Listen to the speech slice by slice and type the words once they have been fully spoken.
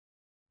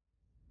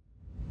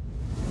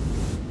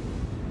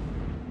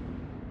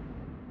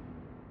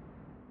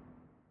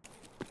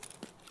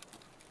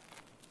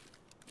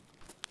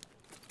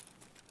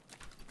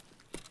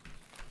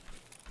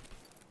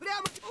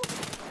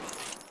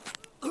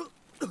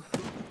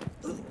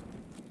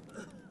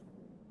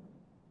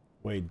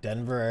Wait,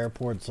 Denver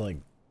Airport's like,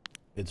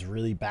 it's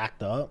really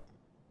backed up?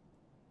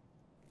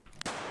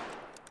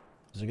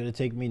 Is it gonna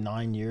take me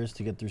 9 years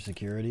to get through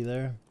security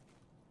there?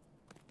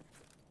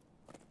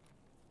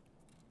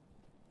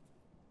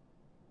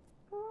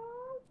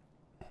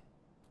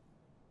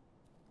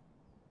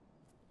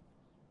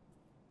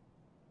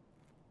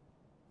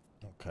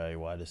 Okay,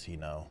 why does he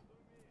know?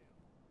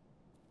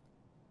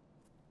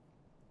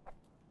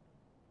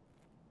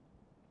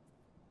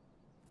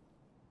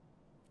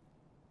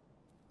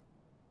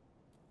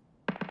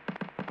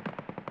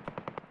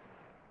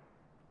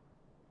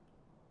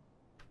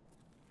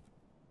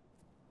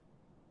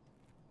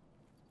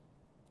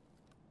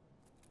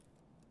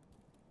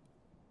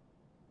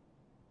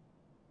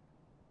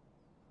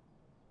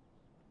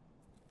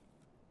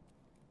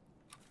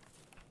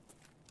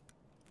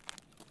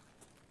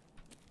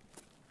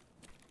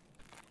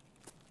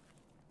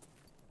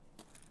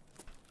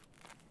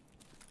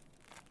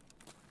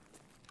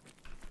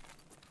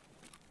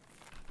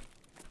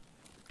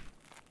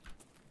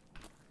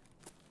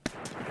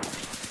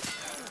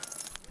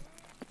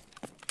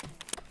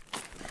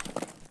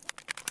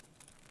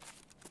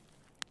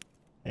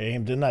 I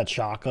aimed in that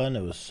shotgun,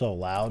 it was so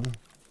loud.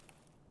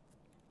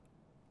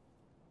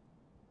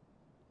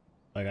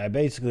 Like, I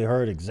basically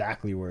heard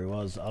exactly where he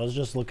was. I was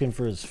just looking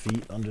for his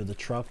feet under the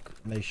truck,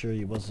 make sure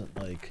he wasn't,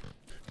 like,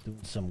 doing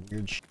some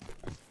weird shit.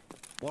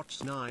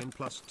 What's 9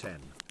 plus 10?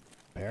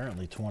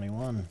 Apparently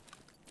 21.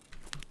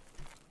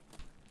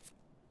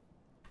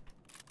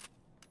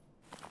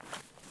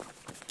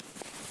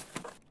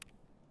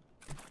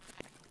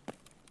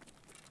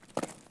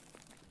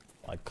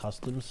 Like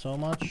customs so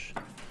much?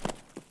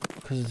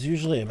 Because it's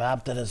usually a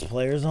map that has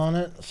players on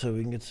it, so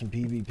we can get some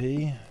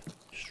PvP.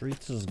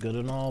 Streets is good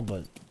and all,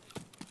 but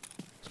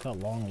it's got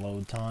long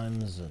load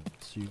times and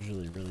it's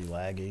usually really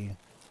laggy.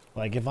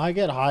 Like, if I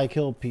get high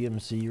kill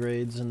PMC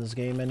raids in this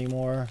game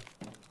anymore,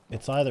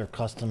 it's either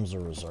customs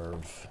or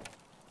reserve.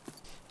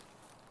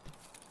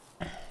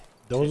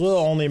 Those are the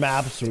only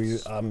maps where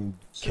I'm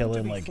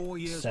killing like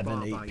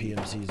 7, 8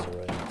 PMCs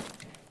already.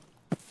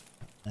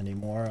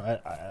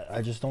 Anymore.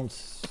 I just don't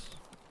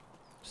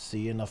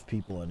see enough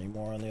people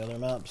anymore on the other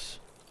maps.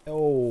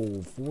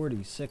 Oh,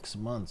 46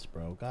 months,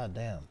 bro. God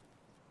damn.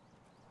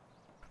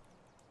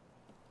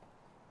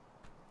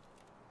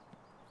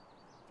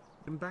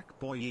 I'm back,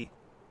 boy.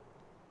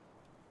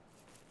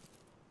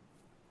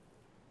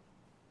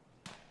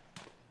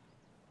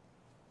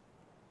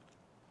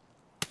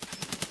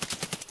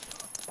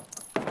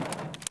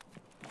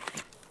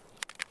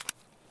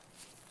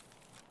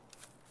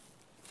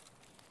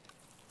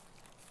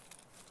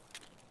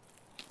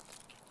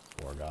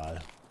 Poor guy.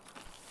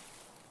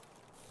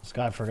 This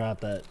guy forgot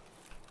that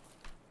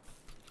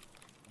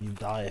you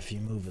die if you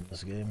move in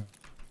this game.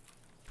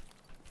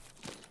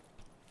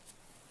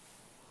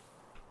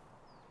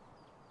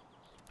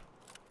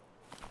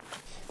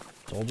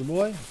 Soldier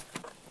boy?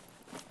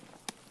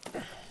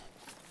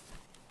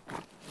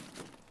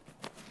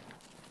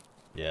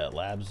 Yeah,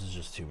 labs is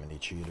just too many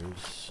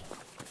cheaters.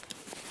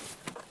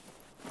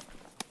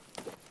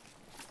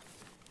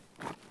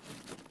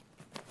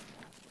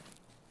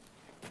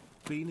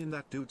 Been in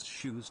that dude's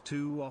shoes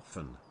too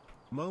often.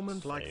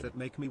 Moment like that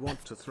make me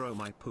want to throw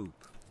my poop.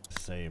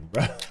 Same,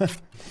 bro.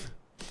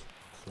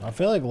 I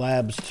feel like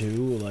labs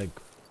too, like,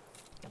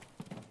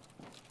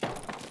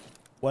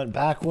 went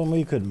back when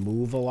we could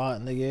move a lot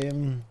in the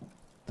game.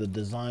 The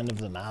design of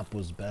the map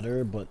was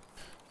better, but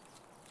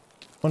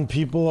when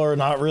people are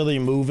not really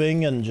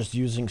moving and just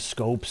using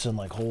scopes and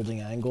like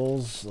holding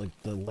angles, like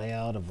the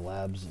layout of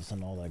labs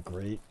isn't all that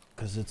great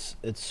because it's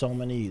so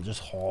many just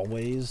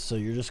hallways. So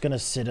you're just gonna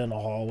sit in a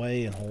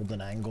hallway and hold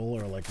an angle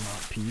or like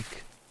not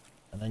peek,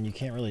 and then you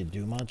can't really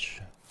do much.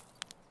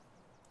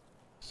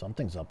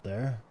 Something's up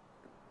there.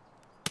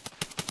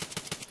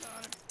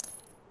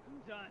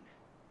 I'm done.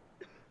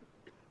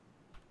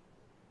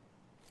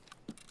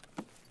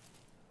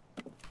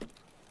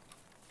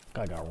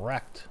 Guy got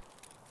wrecked.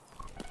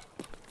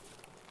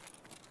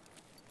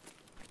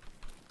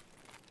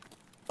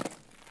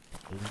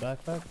 His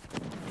backpack?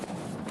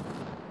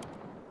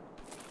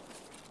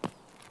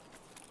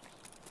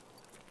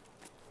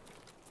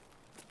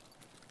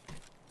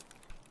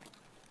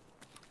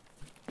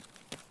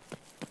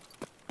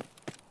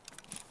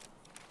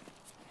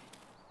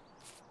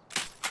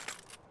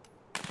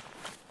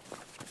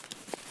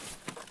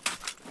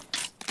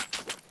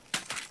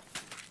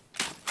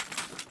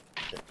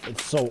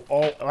 It's so,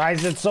 oh, why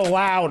is it so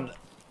loud?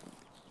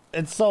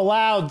 It's so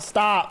loud,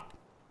 stop.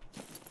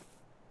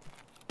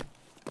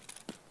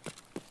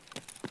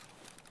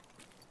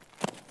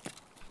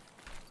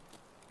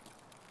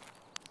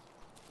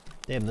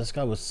 Damn, this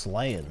guy was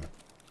slaying.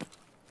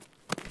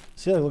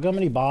 See, like, look how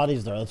many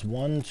bodies there are. That's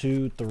 1,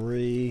 2,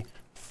 3,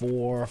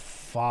 4,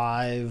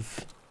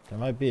 5. There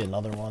might be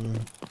another one.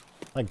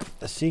 Like,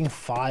 seeing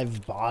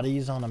 5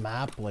 bodies on a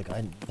map, like,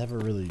 I never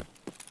really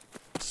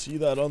see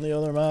that on the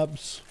other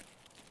maps.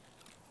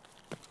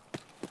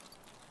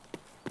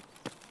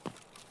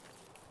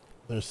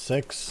 There's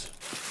 6.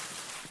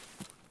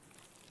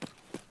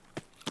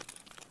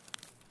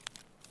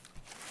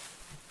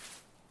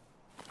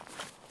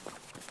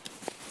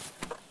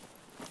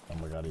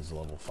 Carly's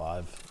level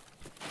 5.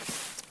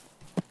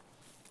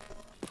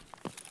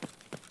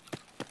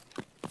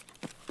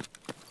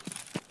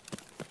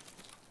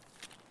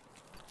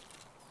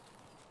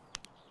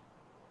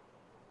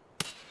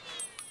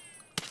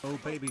 Oh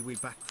baby, we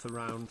back for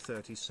round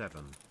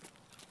 37.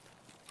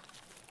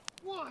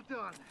 Well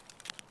done.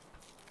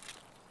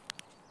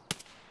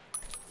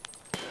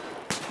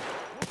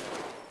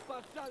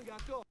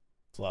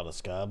 It's a lot of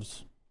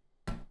scabs.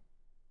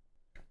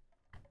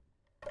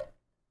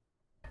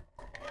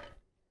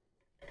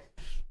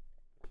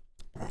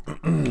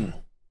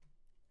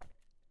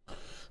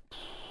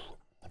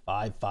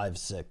 Five, 5,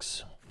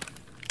 6.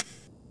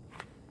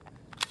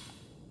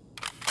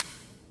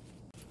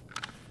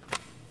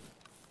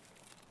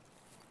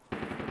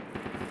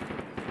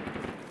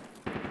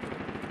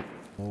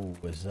 Oh,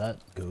 is that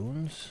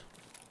goons?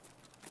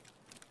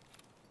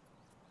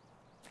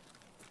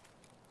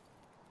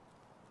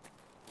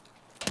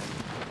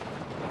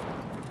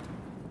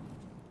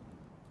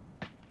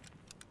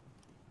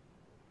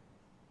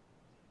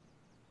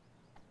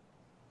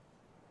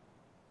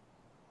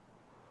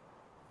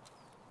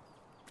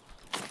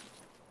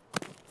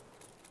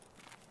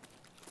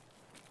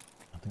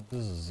 I think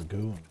this is the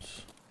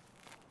goons.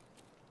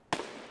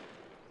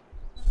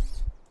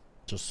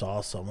 Just saw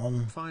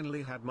someone.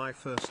 Finally had my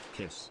first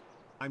kiss.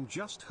 I'm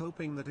just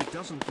hoping that it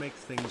doesn't make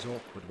things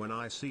awkward when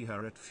I see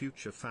her at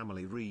future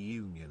family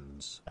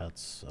reunions.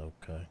 That's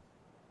okay.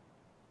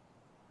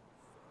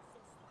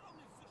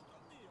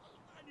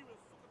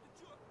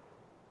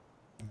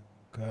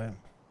 Okay.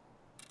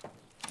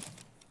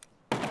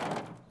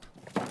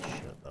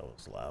 Shit, that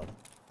was loud.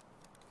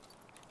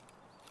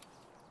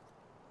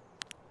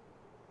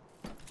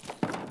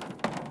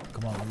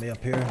 Come on, let me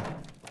up here.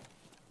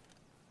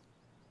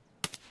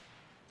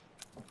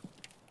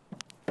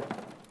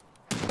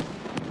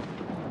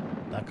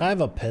 That guy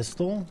have a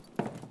pistol?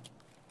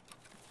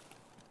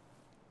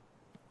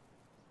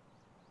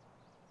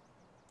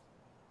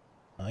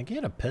 I think he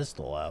had a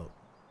pistol out.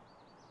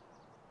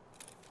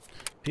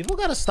 People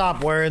gotta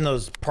stop wearing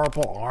those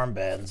purple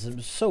armbands. It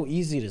was so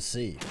easy to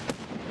see.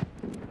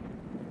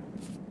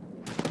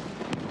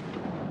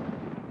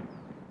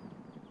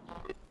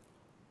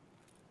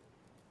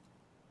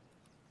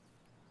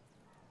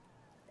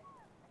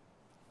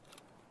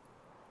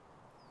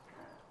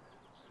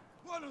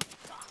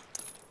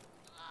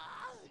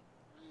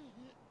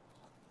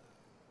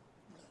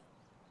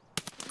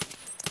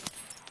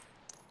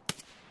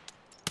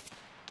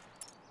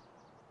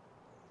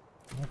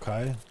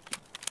 Okay.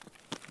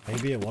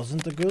 Maybe it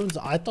wasn't the goons?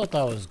 I thought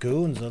that was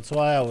goons. That's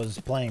why I was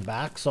playing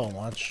back so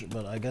much,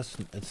 but I guess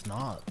it's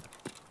not.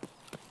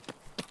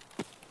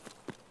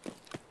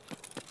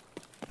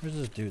 Where's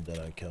this dude that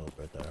I killed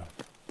right there?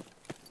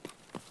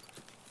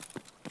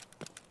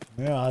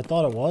 Yeah, I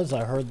thought it was.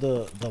 I heard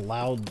the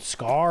loud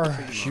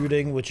SCAR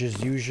shooting, which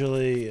is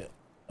usually...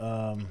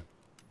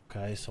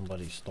 okay,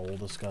 somebody stole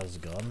this guy's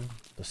gun.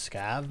 The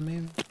scav,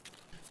 maybe?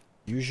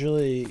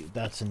 Usually,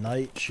 that's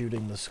Knight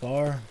shooting the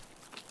SCAR.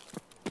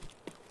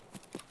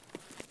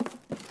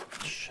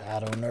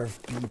 Shadow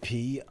nerf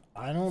BP?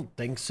 I don't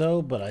think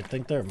so, but I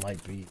think there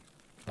might be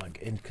like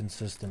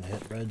inconsistent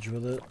hit reg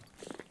with it.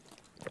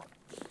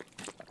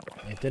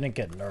 It didn't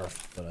get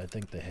nerfed, but I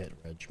think the hit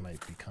reg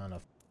might be kind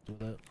of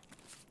with it.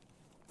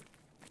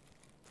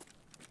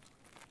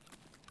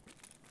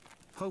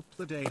 Hope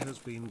the day has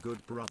been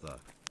good, brother.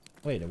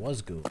 Wait, it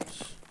was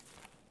goons.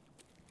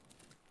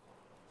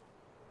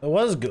 It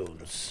was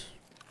goons.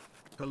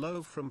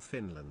 Hello from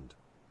Finland.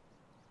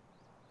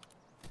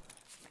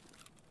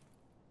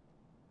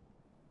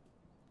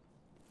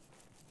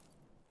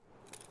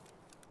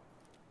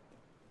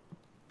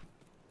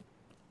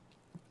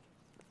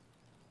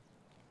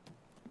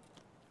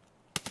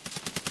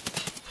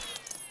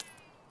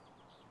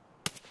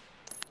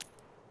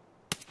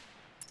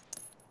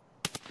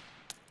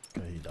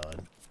 Okay, he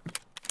died.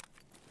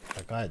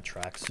 That guy had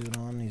tracksuit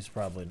on. He's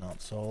probably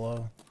not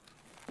solo.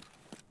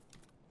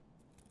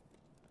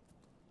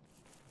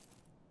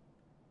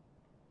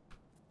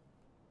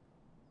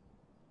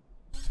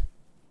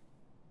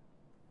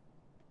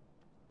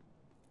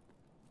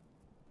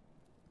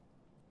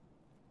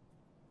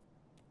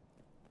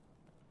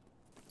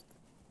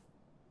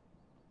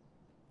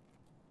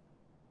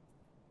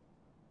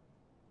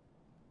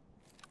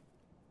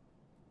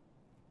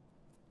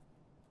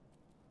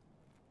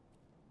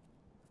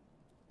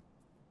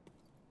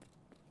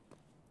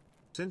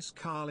 Since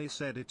Carly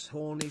said it's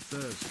horny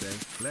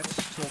Thursday,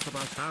 let's talk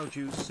about how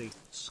juicy,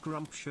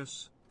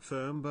 scrumptious,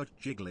 firm but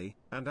jiggly,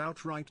 and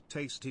outright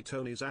tasty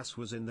Tony's ass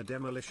was in the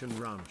Demolition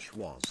Ranch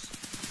was.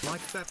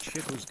 Like that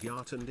shit was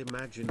Gyart and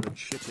Imagine that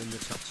shit in the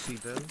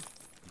tuxedo?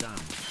 Damn.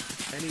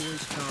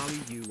 Anyways, Carly,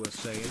 you were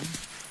saying?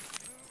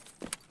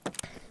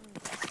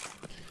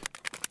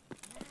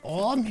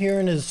 All I'm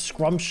hearing is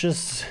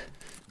scrumptious,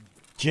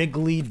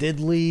 jiggly,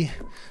 diddly,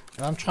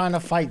 and I'm trying to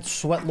fight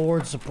Sweat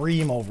Lord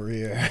Supreme over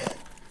here.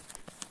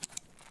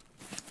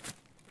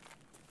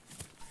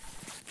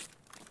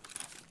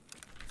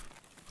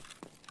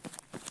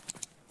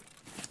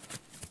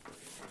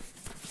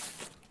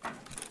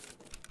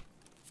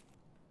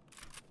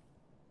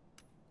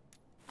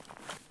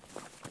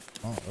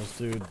 Oh, this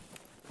dude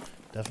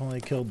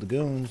definitely killed the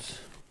goons.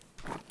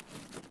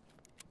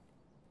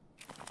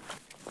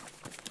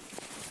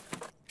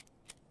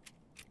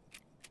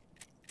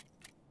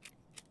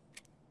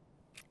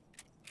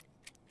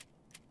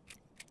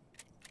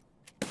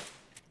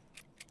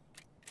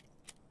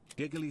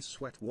 Giggly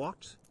sweat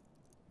what?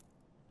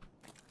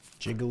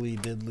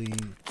 Jiggly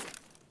diddly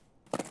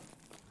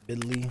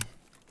biddly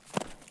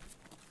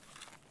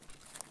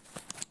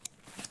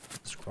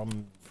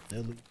scrum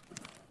diddly.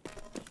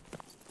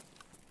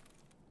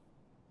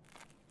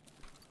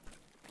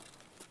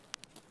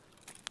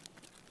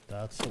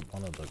 That's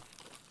one of the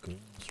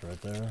goons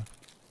right there.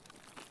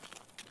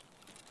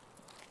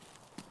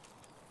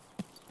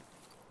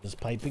 This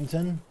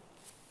Pipington?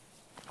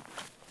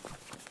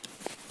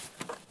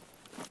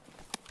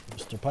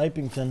 Mr.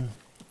 Pipington.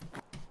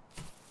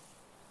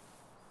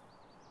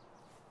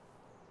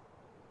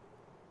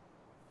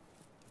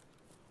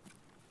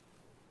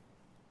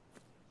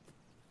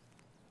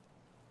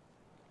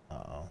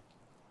 Uh-oh.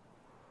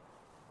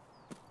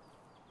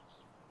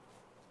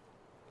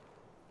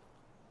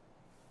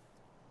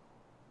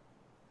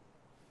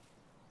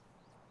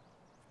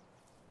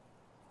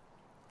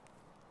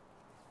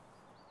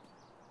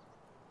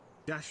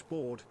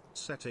 Dashboard,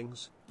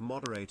 settings,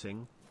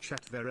 moderating,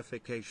 chat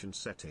verification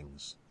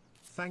settings.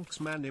 Thanks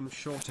man, I'm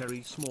sure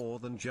Terry's more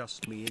than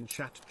just me in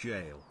chat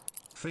jail.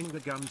 Finger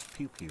guns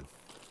pew pew.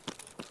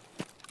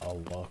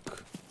 Oh,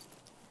 look.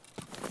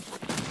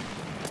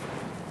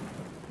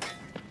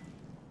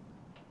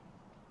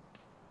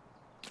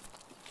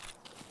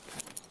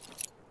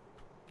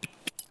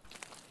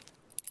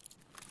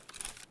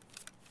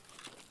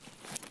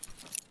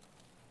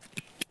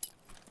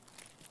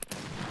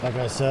 Like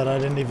I said, I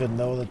didn't even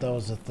know that that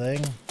was a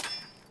thing.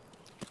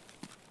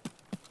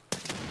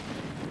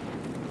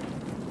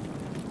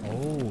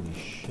 Holy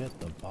shit,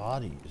 the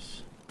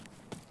bodies.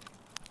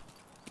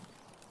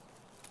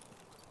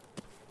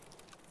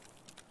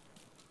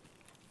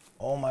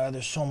 Oh my god,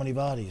 there's so many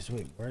bodies.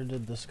 Wait, where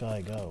did this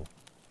guy go?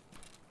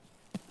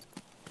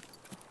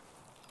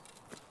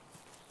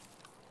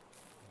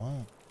 What?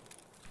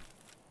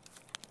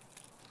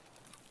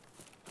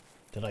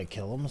 Did I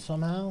kill him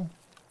somehow?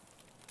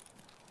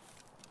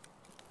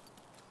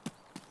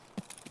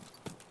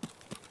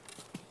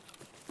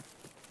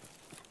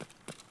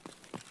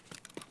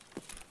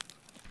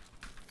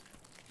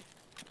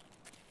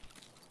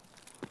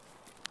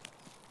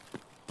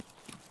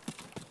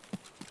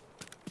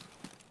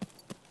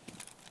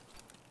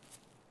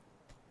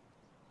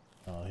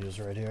 Oh, he was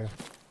right here.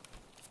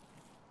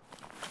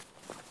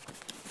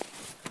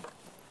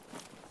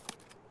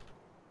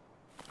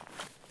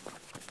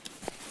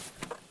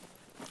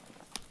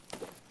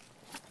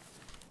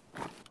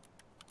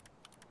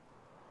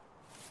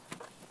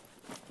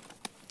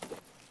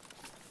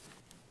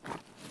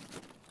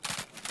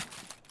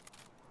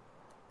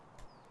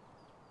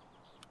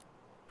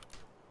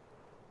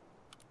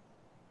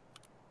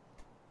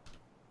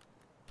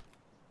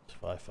 It's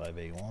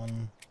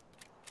 5581.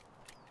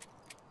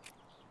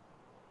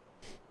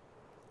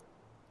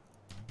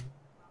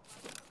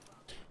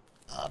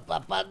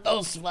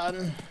 Those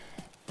fun.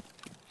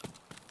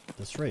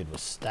 This raid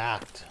was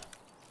stacked.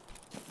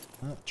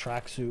 Oh,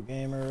 tracksuit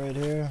gamer right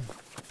here.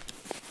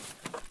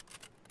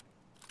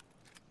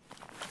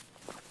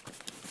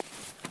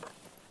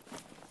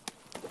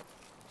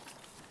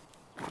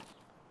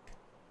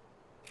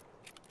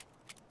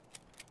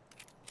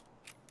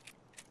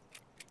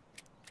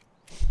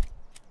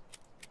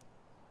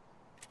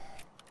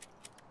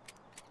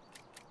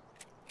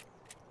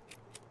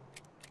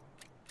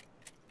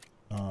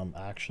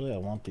 Actually, I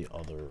want the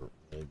other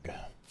rig. Okay,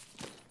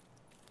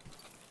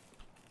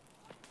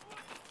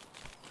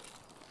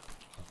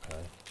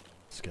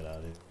 let's get out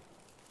of here.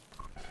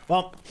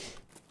 Well,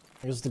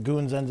 I guess the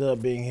goons ended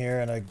up being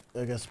here, and I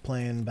guess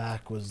playing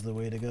back was the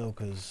way to go,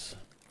 because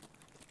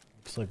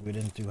looks like we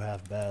didn't do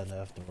half bad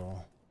after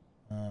all.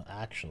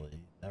 Actually,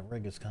 that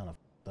rig is kind of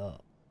fucked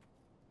up.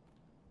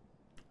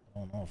 I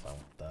don't know if I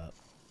want that.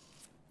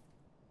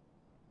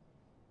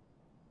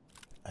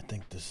 I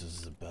think this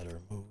is a better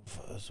move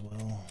as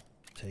well.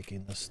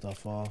 Taking this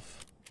stuff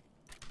off.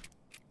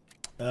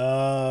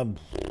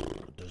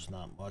 There's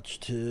not much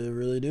to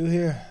really do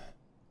here.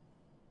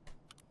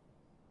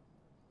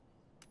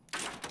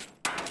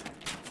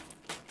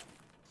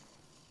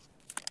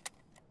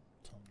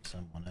 It's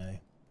on M1A.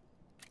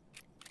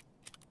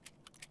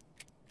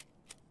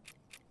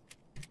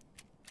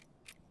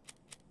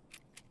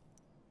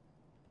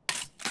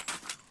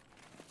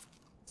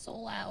 So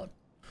loud.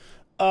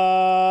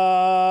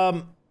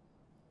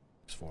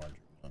 It's 400. We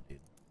don't need.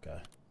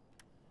 Okay.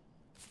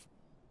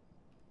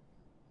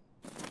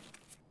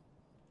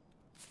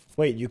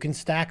 Wait, you can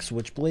stack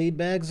switchblade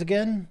bags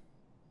again?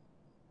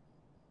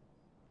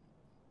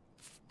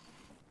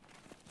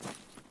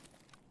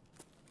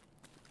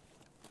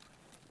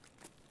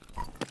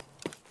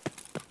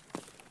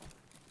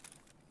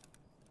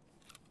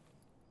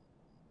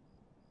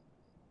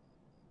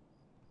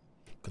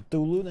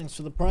 Cthulhu, thanks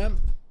for the prime.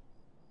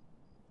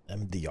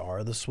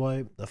 MDR the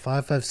swipe. The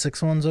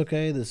 556 one's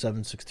okay. The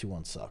 762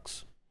 one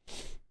sucks.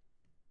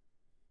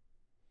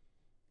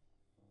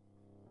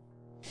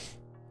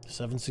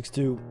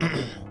 762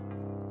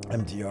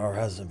 MDR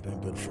hasn't been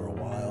good for a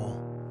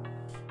while.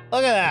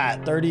 Look at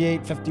that.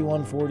 38,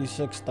 51,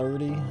 46,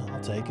 30.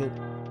 I'll take it.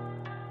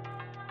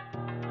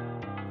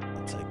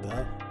 I'll take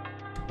that.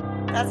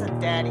 That's a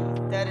daddy.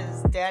 That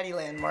is daddy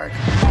landmark.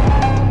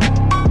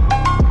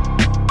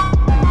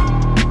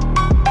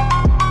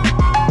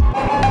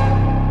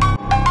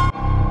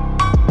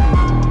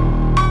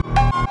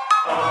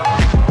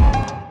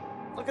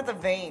 Look at the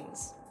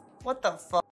veins. What the fuck?